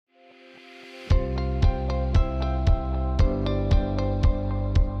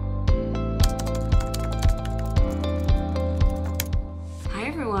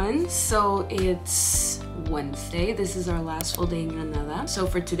So it's Wednesday. This is our last full day in Granada. So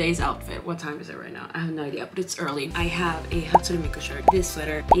for today's outfit, what time is it right now? I have no idea, but it's early. I have a Hatsune Miku shirt, this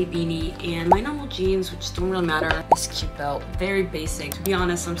sweater, a beanie, and my normal jeans, which don't really matter. This cute belt, very basic. To be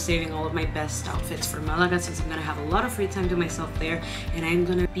honest, I'm saving all of my best outfits for Malaga since I'm gonna have a lot of free time to myself there, and I'm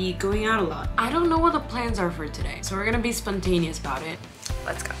gonna be going out a lot. I don't know what the plans are for today, so we're gonna be spontaneous about it.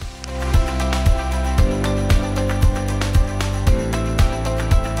 Let's go.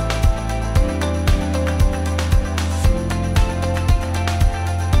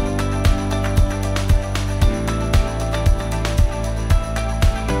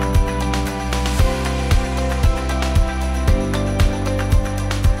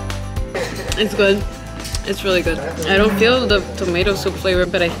 It's good. It's really good. I don't feel the tomato soup flavor,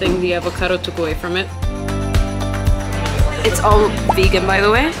 but I think the avocado took away from it. It's all vegan, by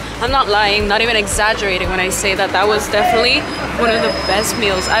the way. I'm not lying, not even exaggerating when I say that that was definitely one of the best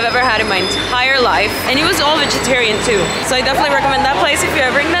meals I've ever had in my entire life. And it was all vegetarian too. So I definitely recommend that place if you're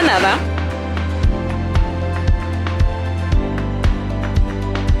ever in Granada.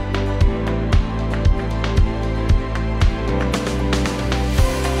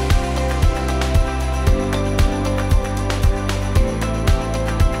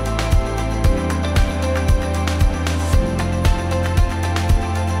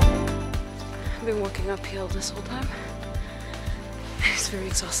 Uphill this whole time. It's very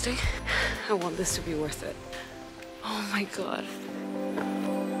exhausting. I want this to be worth it. Oh my god.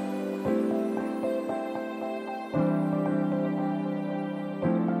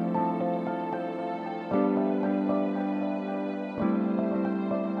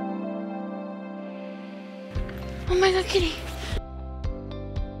 Oh my god, kitty.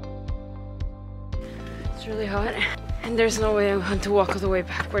 It's really hot. And there's no way I'm going to walk all the way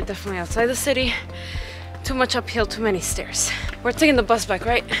back. We're definitely outside the city. Too much uphill, too many stairs. We're taking the bus back,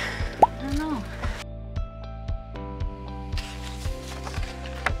 right? I don't know.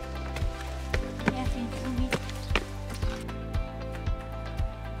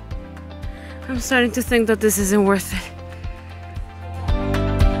 I'm starting to think that this isn't worth it.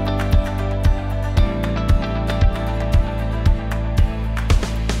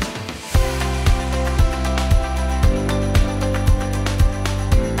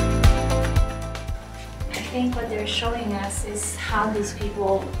 I think what they're showing us is how these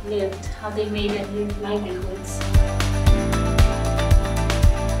people lived, how they made their livelihoods.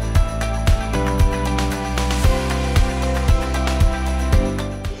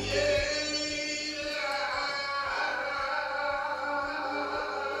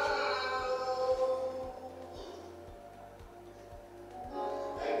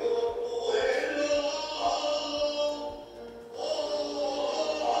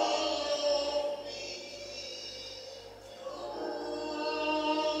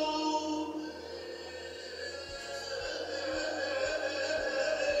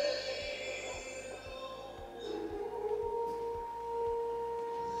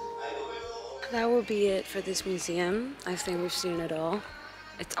 That will be it for this museum. I think we've seen it all.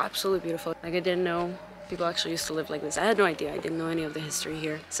 It's absolutely beautiful. Like, I didn't know people actually used to live like this. I had no idea. I didn't know any of the history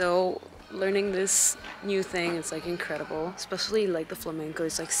here. So learning this new thing is like incredible. Especially like the flamenco.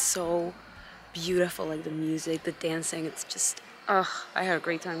 It's like so beautiful. Like the music, the dancing. It's just, I had a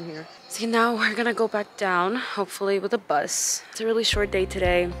great time here. See, now we're gonna go back down, hopefully with a bus. It's a really short day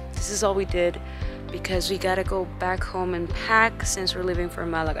today. This is all we did because we gotta go back home and pack since we're leaving for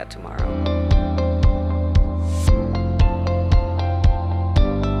Malaga tomorrow.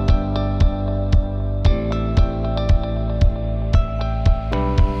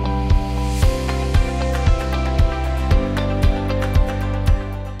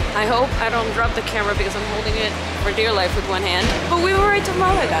 I hope I don't drop the camera because I'm holding it for dear life with one hand. But we were right to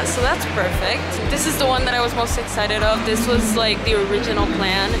Malaga, so that's perfect. This is the one that I was most excited of. This was like the original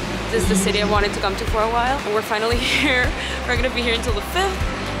plan. This is the city I wanted to come to for a while. And we're finally here. We're gonna be here until the 5th.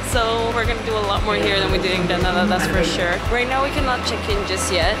 So we're gonna do a lot more here than we did in Granada, that's for sure. Right now we cannot check in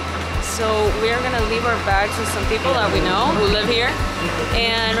just yet. So we're gonna leave our bags with some people that we know who live here.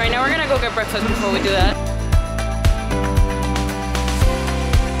 And right now we're gonna go get breakfast before we do that.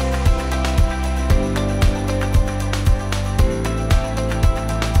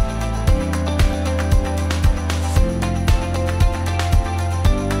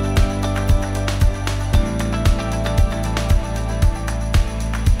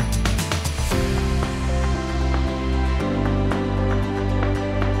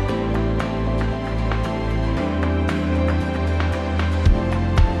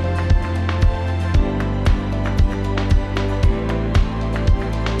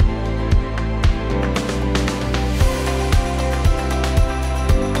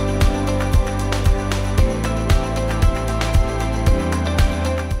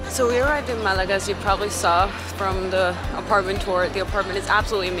 So we arrived in Malaga, as you probably saw from the apartment tour. The apartment is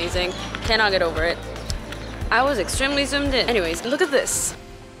absolutely amazing. Cannot get over it. I was extremely zoomed in. Anyways, look at this.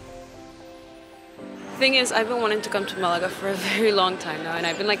 Thing is, I've been wanting to come to Malaga for a very long time now, and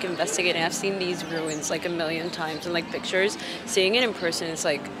I've been like investigating. I've seen these ruins like a million times in like pictures. Seeing it in person is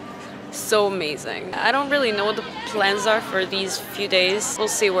like so amazing. I don't really know what the plans are for these few days. We'll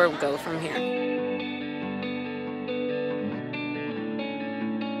see where we go from here.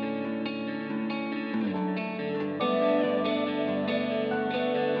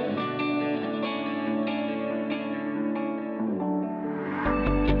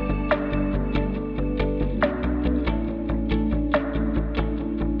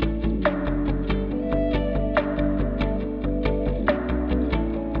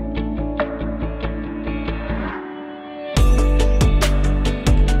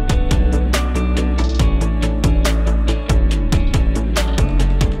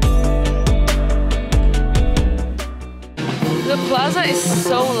 The plaza is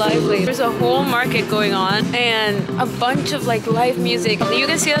so lively. There's a whole market going on and a bunch of like live music. You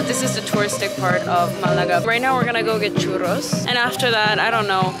can see that this is the touristic part of Malaga. Right now we're gonna go get churros, and after that, I don't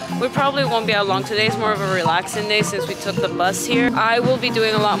know, we probably won't be out long today. It's more of a relaxing day since we took the bus here. I will be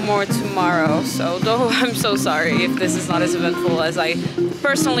doing a lot more tomorrow, so though I'm so sorry if this is not as eventful as I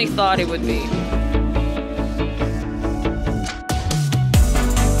personally thought it would be.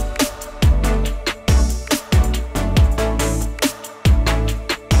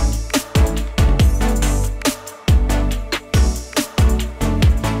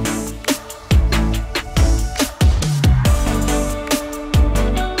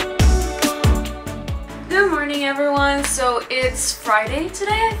 Everyone, so it's Friday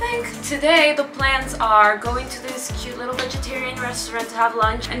today, I think. Today the plans are going to this cute little vegetarian restaurant to have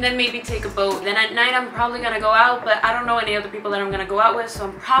lunch and then maybe take a boat. Then at night I'm probably gonna go out, but I don't know any other people that I'm gonna go out with, so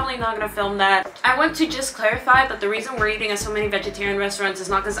I'm probably not gonna film that. I want to just clarify that the reason we're eating at so many vegetarian restaurants is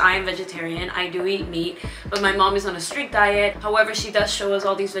not because I am vegetarian. I do eat meat, but my mom is on a strict diet. However, she does show us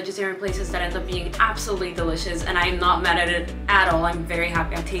all these vegetarian places that end up being absolutely delicious, and I am not mad at it at all. I'm very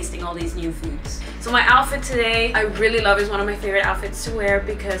happy I'm tasting all these new foods. So my outfit today, I really love. Is one of my favorite outfits to wear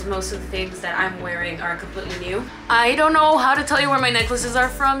because most of the things that I'm wearing are completely new. I don't know how to tell you where my necklaces are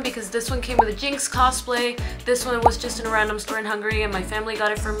from because this one came with a Jinx cosplay. This one was just in a random store in Hungary and my family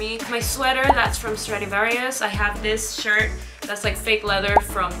got it for me. My sweater, that's from Stradivarius. I have this shirt that's like fake leather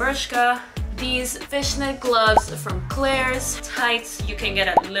from Bershka. These fishnet gloves from Claire's. Tights you can get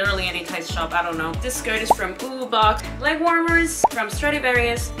at literally any tights shop, I don't know. This skirt is from Ooh Box. Leg warmers from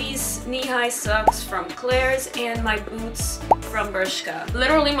Stradivarius. These knee-high socks from Claire's, and my boots from Bershka.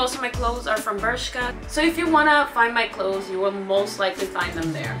 Literally most of my clothes are from Bershka. So if you wanna find my clothes, you will most likely find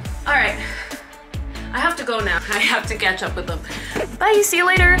them there. Alright, I have to go now. I have to catch up with them. Bye, see you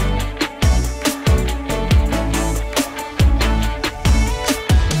later.